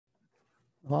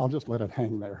Well, I'll just let it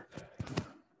hang there.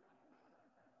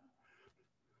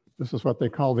 This is what they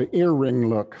call the earring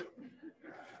look.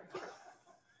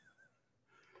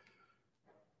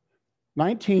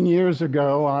 19 years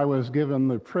ago, I was given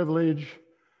the privilege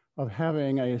of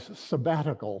having a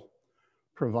sabbatical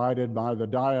provided by the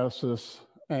diocese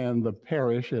and the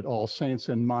parish at All Saints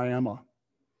in Miami.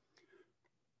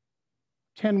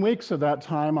 10 weeks of that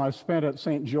time I spent at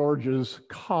St. George's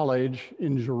College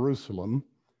in Jerusalem.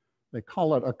 They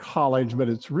call it a college, but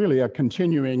it's really a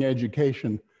continuing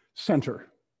education center.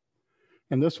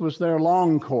 And this was their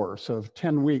long course of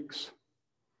 10 weeks.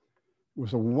 It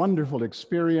was a wonderful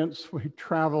experience. We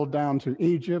traveled down to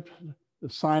Egypt, the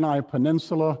Sinai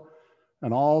Peninsula,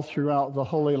 and all throughout the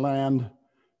Holy Land,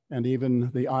 and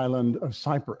even the island of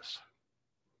Cyprus.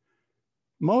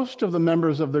 Most of the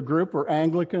members of the group were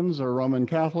Anglicans or Roman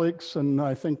Catholics, and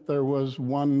I think there was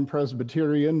one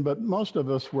Presbyterian, but most of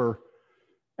us were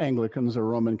Anglicans or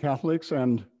Roman Catholics.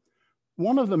 And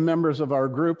one of the members of our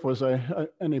group was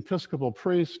an Episcopal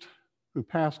priest who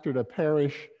pastored a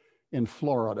parish in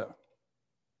Florida.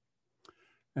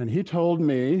 And he told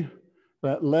me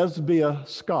that Lesbia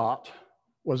Scott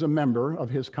was a member of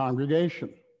his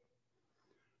congregation.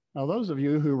 Now, those of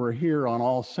you who were here on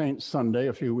All Saints Sunday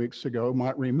a few weeks ago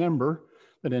might remember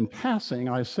that in passing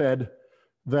I said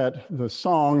that the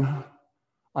song,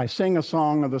 I Sing a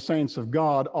Song of the Saints of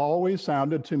God, always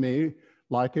sounded to me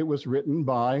like it was written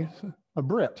by a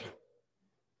Brit.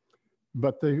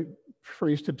 But the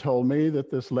priest had told me that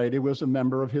this lady was a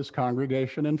member of his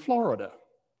congregation in Florida.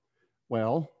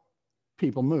 Well,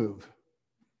 people move.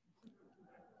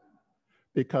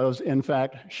 Because, in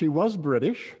fact, she was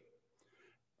British,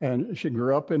 and she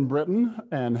grew up in Britain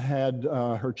and had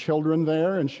her children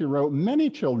there, and she wrote many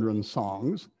children's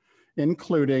songs,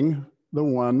 including the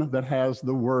one that has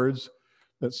the words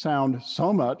that sound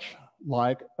so much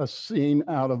like a scene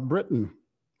out of Britain.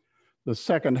 The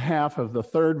second half of the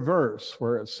third verse,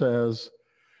 where it says,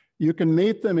 "You can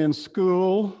meet them in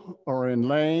school or in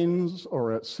lanes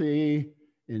or at sea,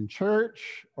 in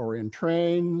church or in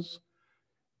trains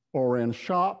or in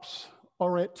shops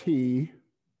or at tea.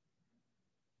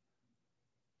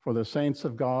 For the saints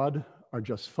of God are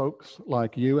just folks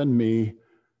like you and me,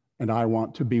 and I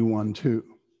want to be one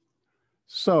too."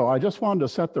 So I just wanted to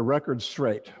set the record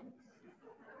straight.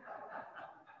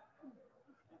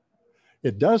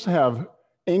 It does have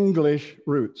English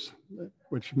roots,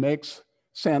 which makes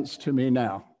sense to me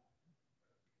now.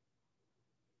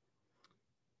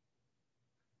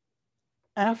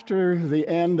 After the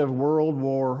end of World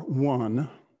War I,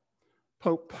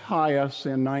 Pope Pius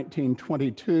in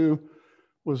 1922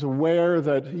 was aware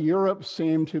that Europe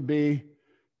seemed to be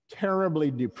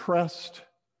terribly depressed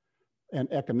and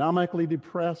economically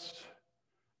depressed,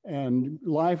 and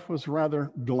life was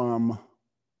rather glum.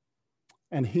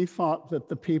 And he thought that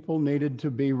the people needed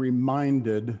to be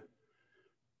reminded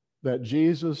that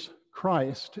Jesus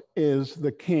Christ is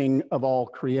the King of all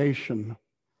creation.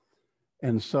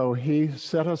 And so he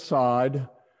set aside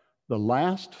the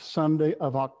last Sunday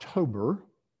of October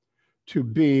to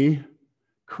be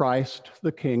Christ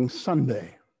the King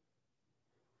Sunday.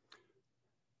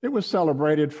 It was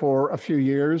celebrated for a few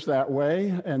years that way,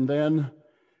 and then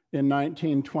in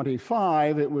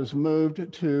 1925, it was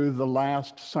moved to the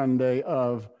last Sunday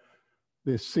of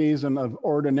the season of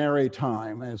ordinary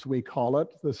time, as we call it,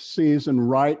 the season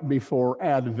right before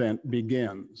Advent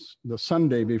begins, the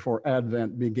Sunday before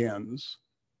Advent begins.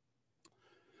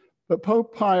 But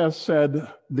Pope Pius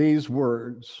said these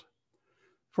words,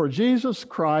 "For Jesus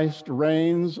Christ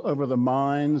reigns over the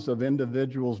minds of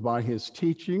individuals by his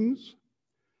teachings,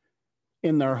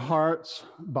 in their hearts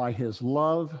by his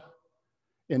love,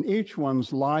 in each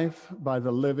one's life by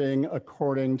the living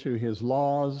according to his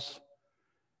laws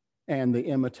and the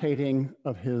imitating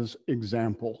of his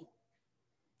example."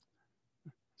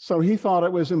 So he thought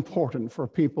it was important for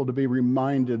people to be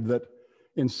reminded that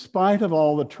in spite of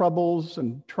all the troubles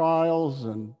and trials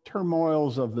and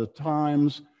turmoils of the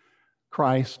times,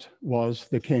 Christ was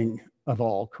the King of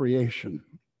all creation.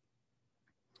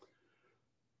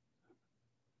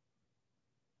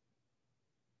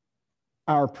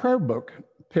 Our prayer book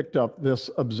picked up this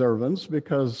observance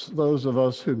because those of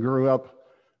us who grew up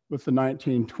with the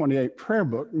 1928 prayer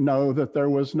book know that there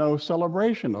was no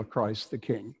celebration of Christ the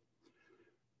King.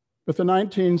 But the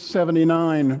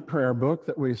 1979 prayer book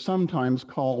that we sometimes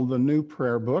call the New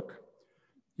Prayer Book,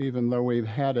 even though we've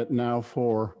had it now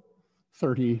for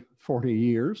 30, 40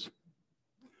 years.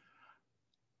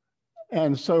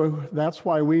 And so that's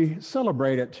why we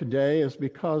celebrate it today, is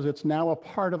because it's now a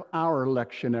part of our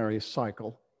lectionary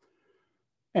cycle.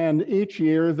 And each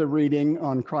year the reading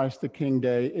on Christ the King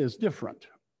Day is different.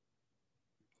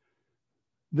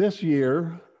 This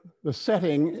year, the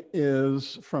setting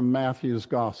is from Matthew's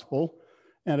Gospel,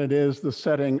 and it is the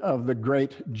setting of the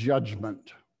Great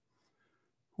Judgment,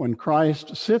 when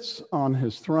Christ sits on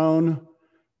his throne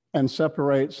and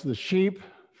separates the sheep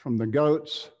from the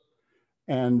goats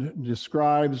and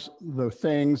describes the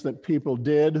things that people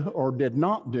did or did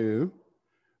not do,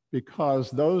 because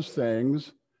those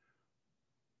things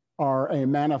are a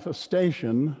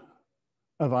manifestation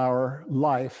of our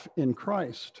life in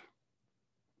Christ.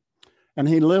 And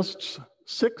he lists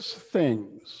 6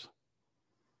 things.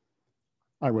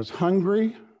 I was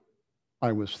hungry,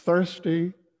 I was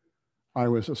thirsty, I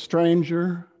was a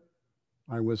stranger,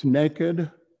 I was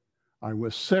naked, I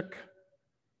was sick,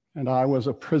 and I was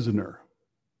a prisoner.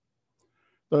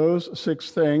 Those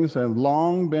 6 things have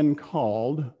long been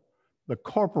called the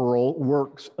corporal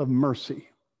works of mercy.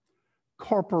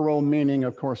 Corporal meaning,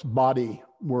 of course, body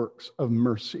works of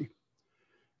mercy.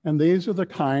 And these are the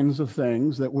kinds of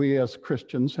things that we as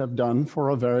Christians have done for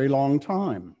a very long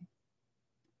time.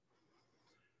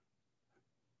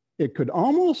 It could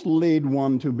almost lead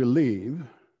one to believe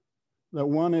that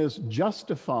one is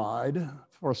justified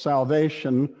for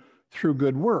salvation through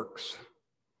good works.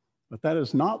 But that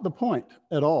is not the point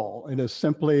at all. It is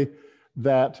simply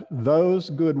that those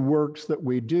good works that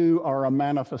we do are a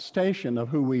manifestation of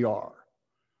who we are.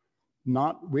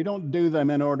 We don't do them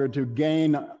in order to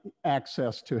gain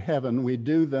access to heaven. We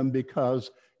do them because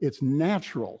it's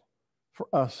natural for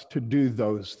us to do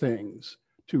those things,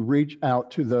 to reach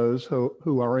out to those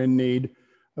who are in need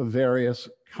of various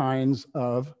kinds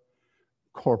of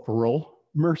corporal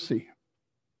mercy.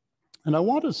 And I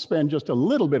want to spend just a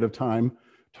little bit of time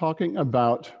talking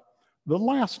about the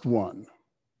last one.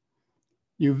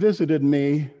 You visited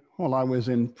me while I was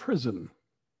in prison.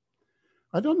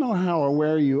 I don't know how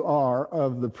aware you are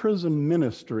of the prison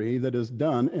ministry that is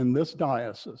done in this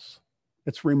diocese.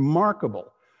 It's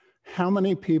remarkable how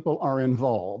many people are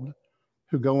involved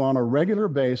who go on a regular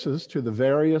basis to the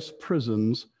various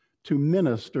prisons to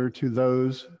minister to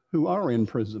those who are in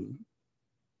prison.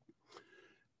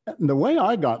 And the way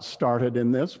I got started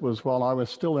in this was while I was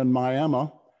still in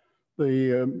Miami.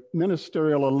 The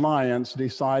Ministerial Alliance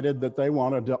decided that they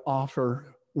wanted to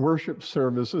offer worship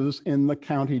services in the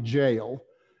county jail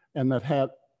and that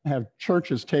have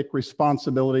churches take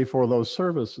responsibility for those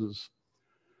services.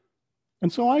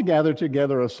 And so I gathered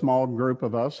together a small group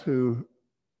of us who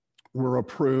were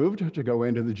approved to go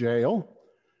into the jail,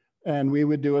 and we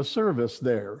would do a service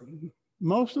there.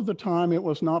 Most of the time it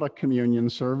was not a communion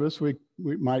service. We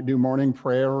might do morning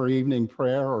prayer or evening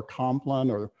prayer or compline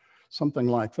or something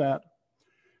like that.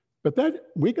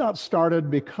 But we got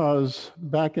started because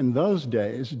back in those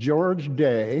days, George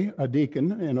Day, a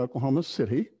deacon in Oklahoma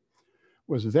City,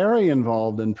 was very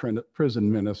involved in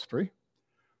prison ministry.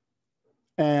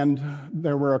 And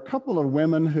there were a couple of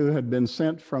women who had been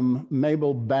sent from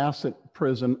Mabel Bassett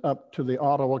prison up to the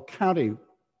Ottawa County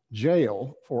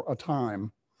Jail for a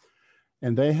time.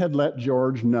 And they had let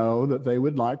George know that they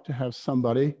would like to have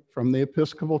somebody from the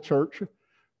Episcopal Church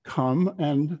come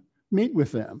and meet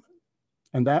with them.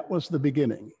 And that was the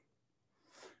beginning.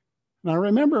 And I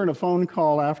remember in a phone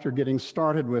call after getting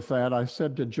started with that, I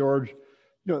said to George,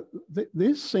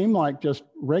 these seem like just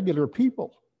regular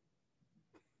people.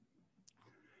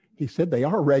 He said, they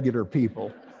are regular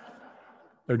people.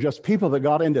 They're just people that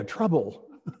got into trouble,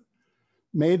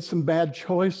 made some bad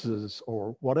choices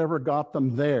or whatever got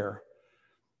them there.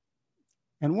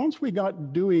 And once we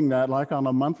got doing that, like on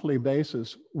a monthly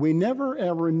basis, we never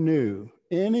ever knew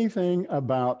anything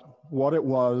about what it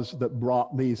was that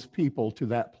brought these people to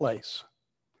that place.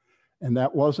 And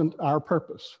that wasn't our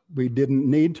purpose. We didn't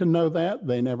need to know that.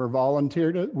 They never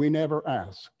volunteered it. We never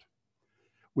asked.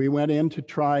 We went in to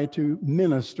try to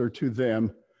minister to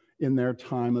them in their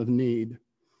time of need.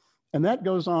 And that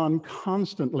goes on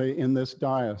constantly in this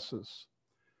diocese.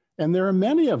 And there are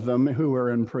many of them who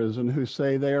are in prison who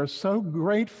say they are so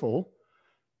grateful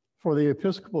for the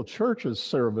Episcopal Church's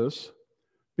service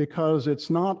because it's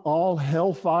not all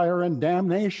hellfire and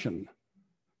damnation.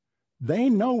 They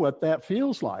know what that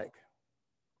feels like.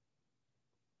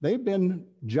 They've been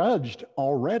judged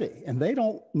already, and they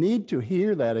don't need to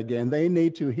hear that again. They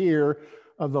need to hear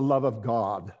of the love of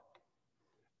God.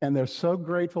 And they're so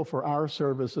grateful for our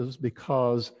services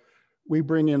because we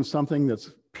bring in something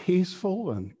that's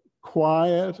peaceful and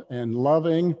quiet and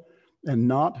loving and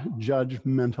not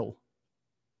judgmental.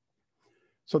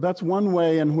 So that's one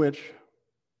way in which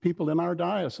people in our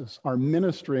diocese are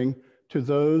ministering to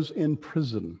those in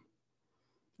prison.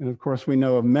 And of course, we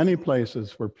know of many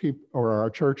places where our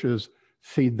churches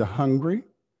feed the hungry,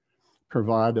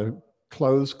 provide a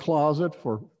clothes closet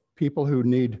for people who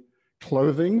need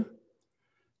clothing.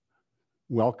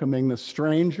 welcoming the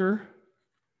stranger,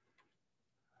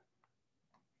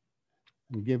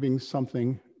 and giving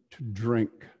something to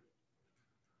drink.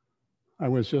 I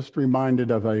was just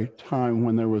reminded of a time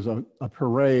when there was a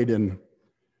parade in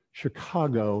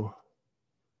Chicago,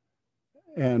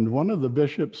 and one of the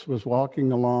bishops was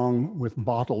walking along with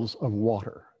bottles of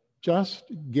water, just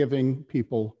giving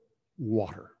people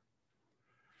water,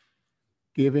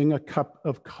 giving a cup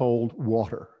of cold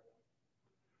water.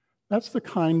 That's the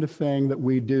kind of thing that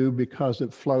we do because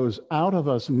it flows out of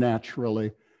us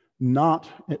naturally, not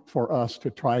for us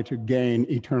to try to gain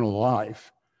eternal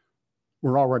life.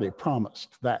 We're already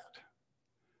promised that.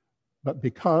 But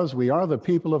because we are the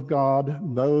people of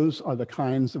God, those are the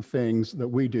kinds of things that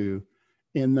we do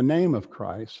in the name of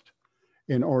Christ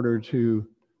in order to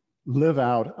live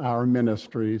out our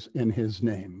ministries in his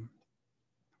name.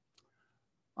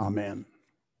 Amen.